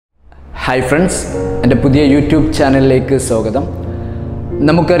Hi friends, എൻ്റെ പുതിയ YouTube ചാനലിലേക്ക് സ്വാഗതം.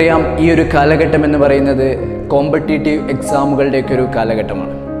 നമുക്കറിയാം ഈ ഒരു കാലഘട്ടം എന്ന് പറയുന്നത് കോമ്പറ്റീറ്റീവ് എക്സാമുകളുടെയൊക്കെ ഒരു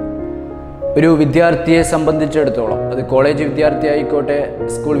കാലഘട്ടമാണ്. ഒരു വിദ്യാർത്ഥിയെ സംബന്ധിച്ചിടത്തോളം അത് കോളേജ് വിദ്യാർത്ഥി ആയിക്കോട്ടെ,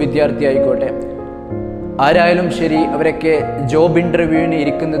 സ്കൂൾ വിദ്യാർത്ഥി ആയിക്കോട്ടെ, ആരായാലും ശരി, അവരൊക്കെ ജോബ് ഇൻ്റർവ്യൂവിന്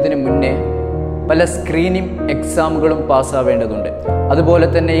ഇരിക്കുന്നതിന് മുന്നേ പല സ്ക്രീനിങ് എക്സാമുകളും പാസ്സാവേണ്ടതുണ്ട്. അതുപോലെ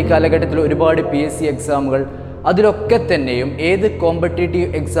തന്നെ ഈ കാലഘട്ടത്തിൽ ഒരുപാട് PSC എക്സാമുകൾ, അതിലൊക്കെ തന്നെയും ഏത് കോമ്പറ്റീറ്റീവ്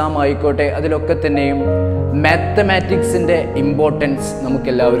എക്സാം ആയിക്കോട്ടെ അതിലൊക്കെ തന്നെയും മാത്തമാറ്റിക്സിൻ്റെ ഇമ്പോർട്ടൻസ്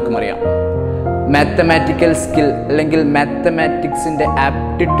നമുക്കെല്ലാവർക്കും അറിയാം. മാത്തമാറ്റിക്കൽ സ്കിൽ അല്ലെങ്കിൽ മാത്തമാറ്റിക്സിൻ്റെ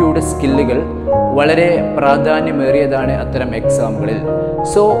ആപ്റ്റിറ്റ്യൂഡ് സ്കില്ലുകൾ വളരെ പ്രാധാന്യമേറിയതാണ് അത്തരം എക്സാമുകളിൽ.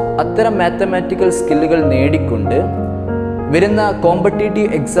 സോ അത്തരം മാത്തമാറ്റിക്കൽ സ്കില്ലുകൾ നേടിക്കൊണ്ട് വരുന്ന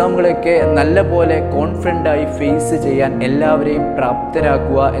കോമ്പറ്റീറ്റീവ് എക്സാമുകളൊക്കെ നല്ലപോലെ കോൺഫിഡൻ്റായി ഫേസ് ചെയ്യാൻ എല്ലാവരെയും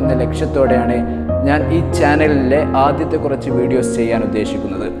പ്രാപ്തരാക്കുക എന്ന ലക്ഷ്യത്തോടെയാണ് ഞാൻ ഈ ചാനലിലെ ആദ്യത്തെ കുറച്ച് വീഡിയോസ് ചെയ്യാൻ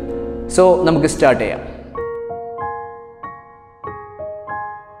ഉദ്ദേശിക്കുന്നത്. സോ നമുക്ക് സ്റ്റാർട്ട് ചെയ്യാം.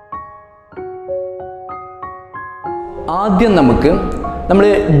 ആദ്യം നമ്മൾ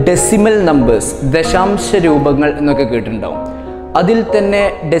ഡെസിമൽ നമ്പേഴ്സ്, ദശാംശ രൂപങ്ങൾ എന്നൊക്കെ കേട്ടിട്ടുണ്ടാവും. അതിൽ തന്നെ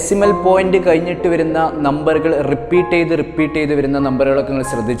ഡെസിമൽ പോയിന്റ് കഴിഞ്ഞിട്ട് വരുന്ന നമ്പറുകൾ റിപ്പീറ്റ് ചെയ്ത് വരുന്ന നമ്പറുകളൊക്കെ നിങ്ങൾ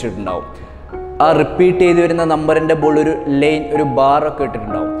ശ്രദ്ധിച്ചിട്ടുണ്ടാവും. ആ റിപ്പീറ്റ് ചെയ്ത് വരുന്ന നമ്പറിൻ്റെ മുകളിൽ ഒരു ലൈൻ, ഒരു ബാറൊക്കെ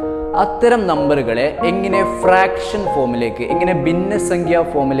ഇട്ടിട്ടുണ്ടാവും. അത്തരം നമ്പറുകളെ എങ്ങനെ ഫ്രാക്ഷൻ ഫോമിലേക്ക്, എങ്ങനെ ഭിന്നസംഖ്യാ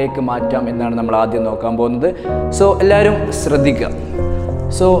ഫോമിലേക്ക് മാറ്റാം എന്നാണ് നമ്മൾ ആദ്യം നോക്കാൻ പോകുന്നത്. സോ എല്ലാവരും ശ്രദ്ധിക്കുക.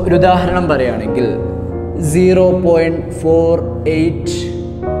 സോ ഒരു ഉദാഹരണം പറയുകയാണെങ്കിൽ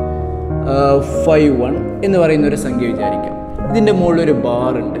 0.4851 എന്ന് പറയുന്ന ഒരു സംഖ്യ വിചാരിക്കാം. ഇതിൻ്റെ മുകളിലൊരു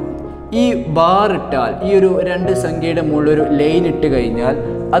ബാർ ഉണ്ട്. ഈ ബാർ ഇട്ടാൽ, ഈ ഒരു രണ്ട് സംഖ്യയുടെ മുകളിലൊരു ലൈൻ ഇട്ട് കഴിഞ്ഞാൽ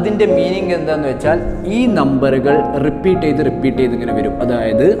അതിൻ്റെ മീനിങ് എന്താണെന്ന് വെച്ചാൽ ഈ നമ്പറുകൾ റിപ്പീറ്റ് ചെയ്ത് ഇങ്ങനെ വരും.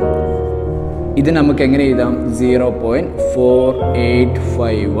 അതായത് ഇത് നമുക്ക് എങ്ങനെ എഴുതാം?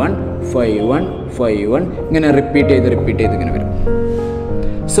 0.48515151 ഇങ്ങനെ റിപ്പീറ്റ് ചെയ്ത് ഇങ്ങനെ വരും.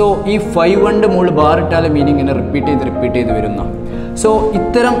 സോ ഈ 51ൻ്റെ മുകളിൽ ബാർ ഇട്ടാൽ മീനിങ് ഇങ്ങനെ റിപ്പീറ്റ് ചെയ്ത് വരുന്ന. സോ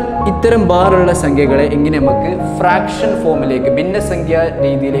ഇത്തരം ബാറുള്ള സംഖ്യകളെ എങ്ങനെ നമുക്ക് ഫ്രാക്ഷൻ ഫോമിലേക്ക്, ഭിന്നസംഖ്യാ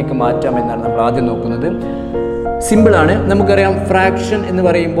രീതിയിലേക്ക് മാറ്റാം എന്നാണ് നമ്മൾ ആദ്യം നോക്കുന്നത്. സിമ്പിളാണ്. നമുക്കറിയാം ഫ്രാക്ഷൻ എന്ന്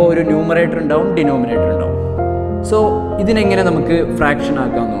പറയുമ്പോൾ ഒരു ന്യൂമറേറ്റർ ഉണ്ടാവും, ഡിനോമിനേറ്റർ ഉണ്ടാവും. സോ ഇതിനെങ്ങനെ നമുക്ക് ഫ്രാക്ഷൻ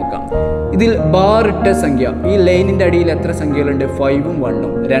ആക്കാൻ നോക്കാം. ഇതിൽ ബാർ ഇട്ട സംഖ്യ, ഈ ലൈനിൻ്റെ അടിയിൽ എത്ര സംഖ്യകളുണ്ട്? 5ഉം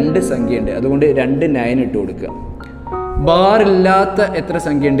 1ഉം, 2 സംഖ്യയുണ്ട്. അതുകൊണ്ട് 2 9 ഇട്ട് കൊടുക്കുക. ബാറില്ലാത്ത എത്ര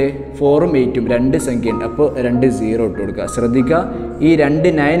സംഖ്യയുണ്ട്? 4ഉം 8ഉം, 2 സംഖ്യയുണ്ട്. അപ്പോൾ 2 0 ഇട്ട് കൊടുക്കുക. ശ്രദ്ധിക്കുക, ഈ 2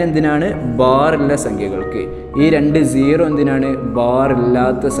 9 എന്തിനാണ്? ബാറുള്ള സംഖ്യകൾക്ക്. ഈ 2 0 എന്തിനാണ്?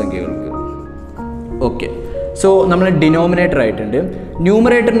 ബാറില്ലാത്ത സംഖ്യകൾക്ക്. ഓക്കെ. സോ നമ്മൾ ഡിനോമിനേറ്റർ ആയിട്ടുണ്ട്.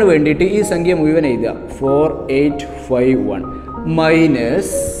 ന്യൂമറേറ്ററിന് വേണ്ടിയിട്ട് ഈ സംഖ്യ മുഴുവൻ എഴുതുക. 4851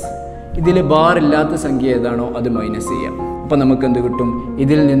 മൈനസ് ഇതിൽ ബാറില്ലാത്ത സംഖ്യ ഏതാണോ അത് മൈനസ് ചെയ്യാം. അപ്പോൾ നമുക്ക് എന്ത് കിട്ടും?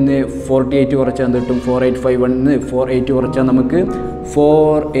 ഇതിൽ നിന്ന് 48 കുറച്ചാൽ എന്ത് കിട്ടും? 4851 നിന്ന് 48 കുറച്ചാൽ നമുക്ക്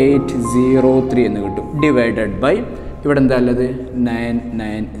 4803 എന്ന് കിട്ടും. ഡിവൈഡഡ് ബൈ ഇവിടെ എന്താ ഉള്ളത്?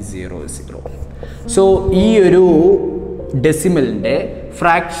 9900. സോ ഈ ഒരു ഡെസിമലിൻ്റെ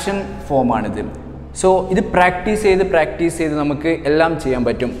ഫ്രാക്ഷൻ ഫോമാണിത്. സോ ഇത് പ്രാക്ടീസ് ചെയ്ത് നമുക്ക് എല്ലാം ചെയ്യാൻ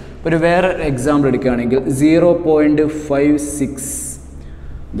പറ്റും. ഒരു വേറെ എക്സാമ്പിൾ എടുക്കുകയാണെങ്കിൽ 0.56,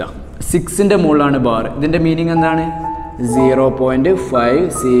 ഇതാ 6ൻ്റെ മുകളിലാണ് ബാർ. ഇതിൻ്റെ മീനിങ് എന്താണ്?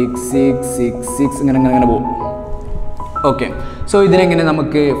 0.5666 ഇങ്ങനെ പോകും. ഓക്കെ. സോ ഇതിനെങ്ങനെ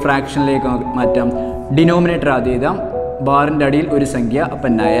നമുക്ക് ഫ്രാക്ഷനിലേക്ക് മാറ്റാം? ഡിനോമിനേറ്റർ ആദ്യം എഴുതാം. ബാറിൻ്റെ അടിയിൽ ഒരു സംഖ്യ,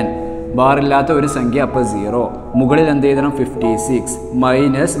 അപ്പം 9. ബാറില്ലാത്ത ഒരു സംഖ്യ, അപ്പോൾ 0. മുകളിൽ എന്ത് എഴുതണം? 56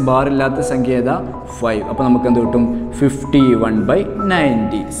 മൈനസ് ബാറില്ലാത്ത സംഖ്യ ഏതാ? 5. അപ്പോൾ നമുക്ക് എന്ത് കിട്ടും?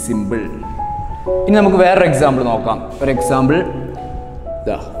 51/90. സിമ്പിൾ. ഇനി നമുക്ക് വേറൊരു എക്സാമ്പിൾ നോക്കാം. ഒരു എക്സാമ്പിൾ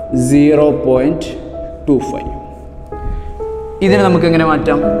 0.25. ഇതിനെ നമുക്ക് എങ്ങനെ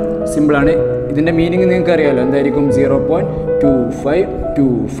മാറ്റാം? സിമ്പിളാണ്. ഇതിൻ്റെ മീനിങ് നിങ്ങൾക്ക് അറിയാമല്ലോ, എന്തായിരിക്കും?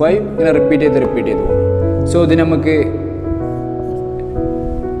 0.2525 ഇങ്ങനെ റിപ്പീറ്റ് ചെയ്ത് പോകും. സോ ഇത് നമുക്ക്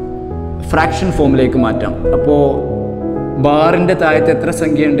ഫ്രാക്ഷൻ ഫോമിലേക്ക് മാറ്റാം. അപ്പോൾ ബാറിൻ്റെ താഴത്ത് എത്ര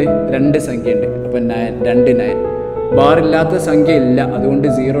സംഖ്യയുണ്ട്? 2 സംഖ്യയുണ്ട്. അപ്പം 2 9. ബാറില്ലാത്ത സംഖ്യ ഇല്ല, അതുകൊണ്ട്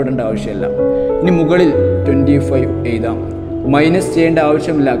 0 ഇടേണ്ട ആവശ്യമില്ല. ഇനി മുകളിൽ 25 എഴുതാം. മൈനസ് ചെയ്യേണ്ട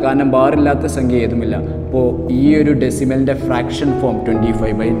ആവശ്യമില്ല, കാരണം ബാറില്ലാത്ത സംഖ്യ ഏതുമില്ല. അപ്പോൾ ഈ ഒരു ഡെസിമലിൻ്റെ ഫ്രാക്ഷൻ ഫോം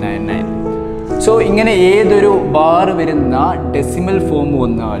 25/99. സോ ഇങ്ങനെ ഏതൊരു ബാർ വരുന്ന ഡെസിമൽ ഫോം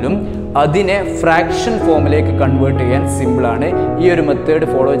വന്നാലും അതിനെ ഫ്രാക്ഷൻ ഫോമിലേക്ക് കൺവേർട്ട് ചെയ്യാൻ സിമ്പിളാണ്. ഈ ഒരു മെത്തേഡ്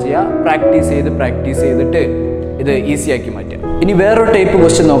ഫോളോ ചെയ്യുക. പ്രാക്ടീസ് ചെയ്തിട്ട് ഇത് ഈസി ആക്കി മാറ്റുക. ഇനി വേറൊരു ടൈപ്പ്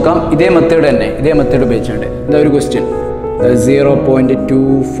ക്വസ്റ്റ്യൻ നോക്കാം. ഇതേ മെത്തേഡ് ഉപയോഗിച്ചുകൊണ്ട്. ഇതാ ഒരു ക്വസ്റ്റ്യൻ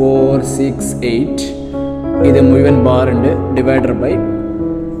 0.2468. ഇത് മുഴുവൻ ബാർ ഉണ്ട്. ഡിവൈഡർ ബൈ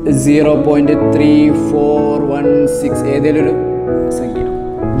 0.3416 ഏതെങ്കിലും ഒരു സംഖ്യ.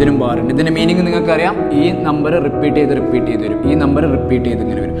 ഇതിനും ബാർ ഉണ്ട്. ഇതിൻ്റെ മീനിങ് നിങ്ങൾക്കറിയാം, ഈ നമ്പർ റിപ്പീറ്റ് ചെയ്ത് വരും, ഈ നമ്പർ റിപ്പീറ്റ് ചെയ്ത്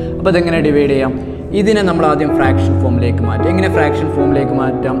ഇങ്ങനെ വരും. അപ്പോൾ അതെങ്ങനെ ഡിവൈഡ് ചെയ്യാം? ഇതിനെ നമ്മൾ ആദ്യം ഫ്രാക്ഷൻ ഫോമിലേക്ക് മാറ്റാം. എങ്ങനെ ഫ്രാക്ഷൻ ഫോമിലേക്ക്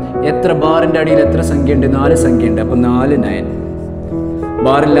മാറ്റാം? എത്ര ബാറിൻ്റെ അടിയിൽ എത്ര സംഖ്യ ഉണ്ട്? 4 സംഖ്യ ഉണ്ട്. അപ്പോൾ 4 9.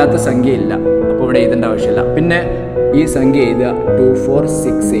 ബാറില്ലാത്ത സംഖ്യ ഇല്ല, അപ്പോൾ ഇവിടെ എഴുതേണ്ട ആവശ്യമില്ല. പിന്നെ ഈ സംഖ്യ എഴുതുക 2 4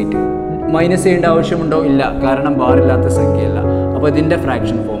 6 8. മൈനസ് ചെയ്യേണ്ട ആവശ്യമുണ്ടോ? ഇല്ല, കാരണം ബാറില്ലാത്ത സംഖ്യയല്ല. അപ്പോൾ ഇതിൻ്റെ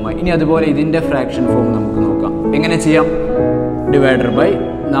ഫ്രാക്ഷൻ ഫോമായി. ഇനി അതുപോലെ ഇതിൻ്റെ ഫ്രാക്ഷൻ ഫോം നമുക്ക് നോക്കാം. എങ്ങനെ ചെയ്യാം? ഡിവൈഡർ ബൈ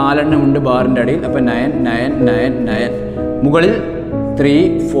 4 ഉണ്ട് ബാറിൻ്റെ അടിയിൽ, അപ്പോൾ 9 9 9 9. മുകളിൽ 3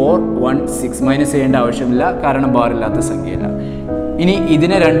 4 1 6. മൈനസ് ചെയ്യേണ്ട ആവശ്യമില്ല, കാരണം ബാറില്ലാത്ത സംഖ്യയില്ല. ഇനി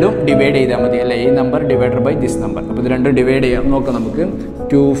ഇതിനെ രണ്ടും ഡിവൈഡ് ചെയ്താൽ മതി അല്ലേ? ഈ number divider by this number. അപ്പോൾ ഇത് രണ്ടും ഡിവൈഡ് ചെയ്യാം. നോക്കാം നമുക്ക്.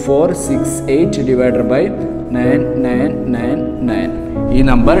 2 4 6 8 ഡിവൈഡർ ബൈ 9 9 9 9. ഈ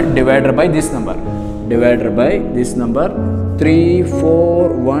number divider by this number, divider by this number. 3 4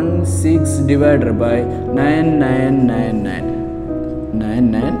 1 6 divider by 9 9 9 9 9 9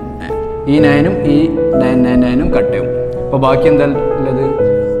 9. ഈ 9ഉം ഈ 9 9 9ഉം കട്ട് ചെയ്യും. അപ്പോൾ ബാക്കി എന്താ ഉള്ളത്?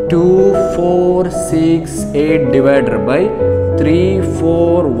 2 4 6 8 ഡിവൈഡർ ബൈ 3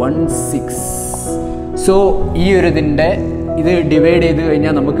 4 1 6. സോ ഈ ഒരു ഇതിൻ്റെ ഇത് ഡിവൈഡ് ചെയ്ത്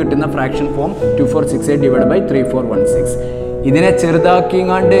കഴിഞ്ഞാൽ നമുക്ക് കിട്ടുന്ന ഫ്രാക്ഷൻ ഫോം 2 4 6 8 ഡിവൈഡ് ബൈ 3 4 1 6. ഇതിനെ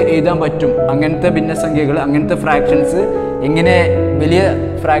ചെറുതാക്കിങ്ങാണ്ട് എഴുതാൻ പറ്റും. അങ്ങനത്തെ ഭിന്നസംഖ്യകൾ, അങ്ങനത്തെ ഫ്രാക്ഷൻസ് എങ്ങനെ വലിയ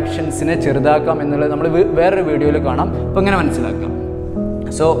ഫ്രാക്ഷൻസിനെ ചെറുതാക്കാം എന്നുള്ളത് നമ്മൾ വേറൊരു വീഡിയോയിൽ കാണാം. അപ്പോൾ ഇങ്ങനെ മനസ്സിലാക്കാം.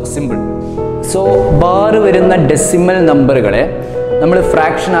 So simple. സോ ബാർ വരുന്ന ഡെസിമൽ നമ്പറുകളെ നമ്മൾ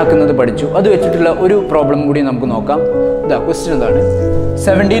ഫ്രാക്ഷൻ ആക്കുന്നത് പഠിച്ചു. അത് വെച്ചിട്ടുള്ള ഒരു പ്രോബ്ലം കൂടി നമുക്ക് നോക്കാം. ഇതാ ക്വസ്റ്റ്യൻ എന്താണ്?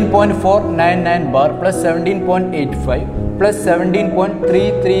 17.499 bar plus 17.85 plus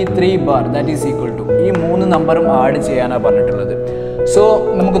 17.333 bar that is equal to. ഈ 3 നമ്പറും ആഡ് ചെയ്യാനാണ് പറഞ്ഞിട്ടുള്ളത്. സോ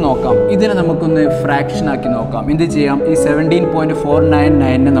നമുക്ക് നോക്കാം. ഇതിനെ നമുക്കൊന്ന് ഫ്രാക്ഷൻ ആക്കി നോക്കാം. എന്ത് ചെയ്യാം? ഈ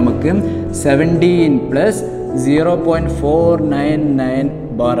 17.499 നമുക്ക് 17 പ്ലസ് 0.499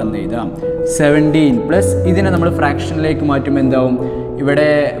 ബാർ എന്ന് എഴുതാം. 17 പ്ലസ് ഇതിനെ നമ്മൾ ഫ്രാക്ഷനിലേക്ക് മാറ്റുമ്പോൾ എന്താവും? ഇവിടെ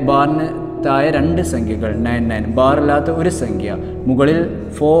ബാറിന് താഴെ 2 സംഖ്യകൾ 99, ബാറില്ലാത്ത ഒരു സംഖ്യ, മുകളിൽ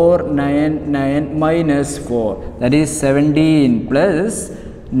 499 മൈനസ് 4 ദാറ്റ് ഈസ് 17 പ്ലസ്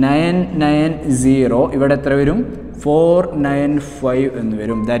 990. ഇവിടെ എത്ര വരും? 495 എന്ന്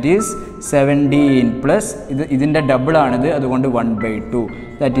വരും. ദാറ്റ് ഈസ് 17 പ്ലസ് ഇതിൻ്റെ ഡബിളാണിത്, അതുകൊണ്ട് 1/2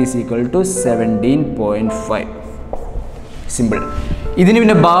 that is equal to 17.5. Simple. ഇതിന്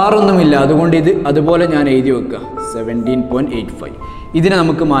പിന്നെ ബാറൊന്നുമില്ല, അതുകൊണ്ട് ഇത് അതുപോലെ ഞാൻ എഴുതി വെക്കുക 17.85. ഇതിനെ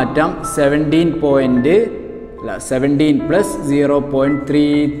നമുക്ക് മാറ്റാം. 17 പ്ലസ്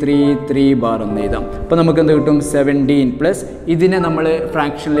 0.333 ബാർ എന്ന് എഴുതാം. അപ്പോൾ നമുക്ക് എന്ത് കിട്ടും? 17 പ്ലസ് ഇതിനെ നമ്മൾ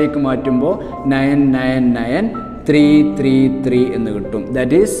ഫ്രാക്ഷനിലേക്ക് മാറ്റുമ്പോൾ 999,333 എന്ന് കിട്ടും.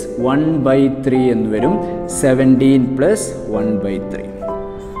 ദാറ്റ് ഈസ് 1/3 എന്ന് വരും. 17 പ്ലസ് 1/3.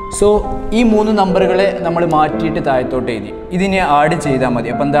 സോ ഈ 3 നമ്പറുകളെ നമ്മൾ മാറ്റിയിട്ട് താഴത്തോട്ട് എഴുതി. ഇതിനെ ആഡ് ചെയ്താൽ മതി.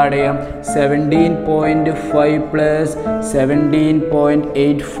 അപ്പോൾ എന്താ ആഡ് ചെയ്യാം? 17.5 പ്ലസ്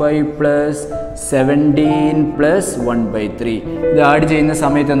 17.85 പ്ലസ് 17 പ്ലസ് 1/3. ഇത് ആഡ് ചെയ്യുന്ന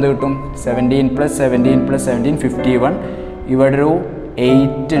സമയത്ത് എന്ത് കിട്ടും? 17 പ്ലസ് 17 പ്ലസ് 17 51. ഇവിടെ ഒരു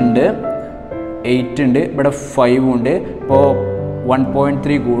 8 ഉണ്ട്, ഇവിടെ 5 ഉണ്ട്. ഇപ്പോൾ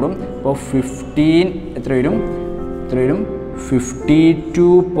 1.3 കൂടും. ഇപ്പോൾ 15 എത്ര വരും?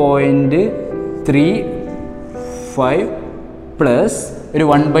 52.35 പ്ലസ് ഒരു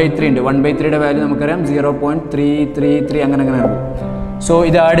 1/3 ഉണ്ട്. 1/3യുടെ വാല്യൂ നമുക്കറിയാം 0.333 അങ്ങനെ പോകും. സോ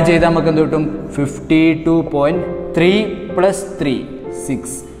ഇത് ആഡ് ചെയ്താൽ നമുക്ക് എന്ത് കിട്ടും? 52.3 പ്ലസ് 3 6,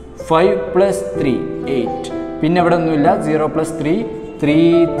 5 പ്ലസ് 3 8. പിന്നെ ഇവിടെ ഒന്നുമില്ല, 0 പ്ലസ് 3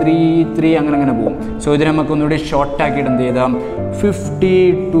 333 അങ്ങനെ പോകും. സോ ഇത് നമുക്ക് ഒന്നുകൂടി ഷോർട്ട് ആക്കിയിട്ട് എന്ത് ചെയ്താം?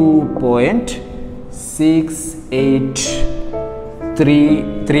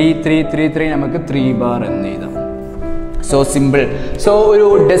 52.683 നമുക്ക് 3 ബാർ എന്ന് എഴുതാം. So simple. സോ ഒരു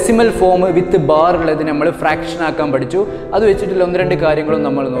ഡെസിമൽ ഫോം വിത്ത് ബാർ ഉള്ളത് നമ്മൾ ഫ്രാക്ഷൻ ആക്കാൻ പഠിച്ചു. അത് വെച്ചിട്ടുള്ള 1-2 കാര്യങ്ങളും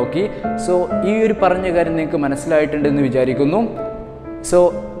നമ്മൾ നോക്കി. സോ ഈ ഒരു പറഞ്ഞ കാര്യം നിങ്ങൾക്ക് മനസ്സിലായിട്ടുണ്ടെന്ന് വിചാരിക്കുന്നു. സോ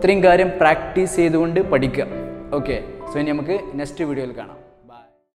ഇത്രയും കാര്യം പ്രാക്ടീസ് ചെയ്തുകൊണ്ട് പഠിക്കുക. ഓക്കെ, സോ ഇനി നമുക്ക് നെക്സ്റ്റ് വീഡിയോയിൽ കാണാം.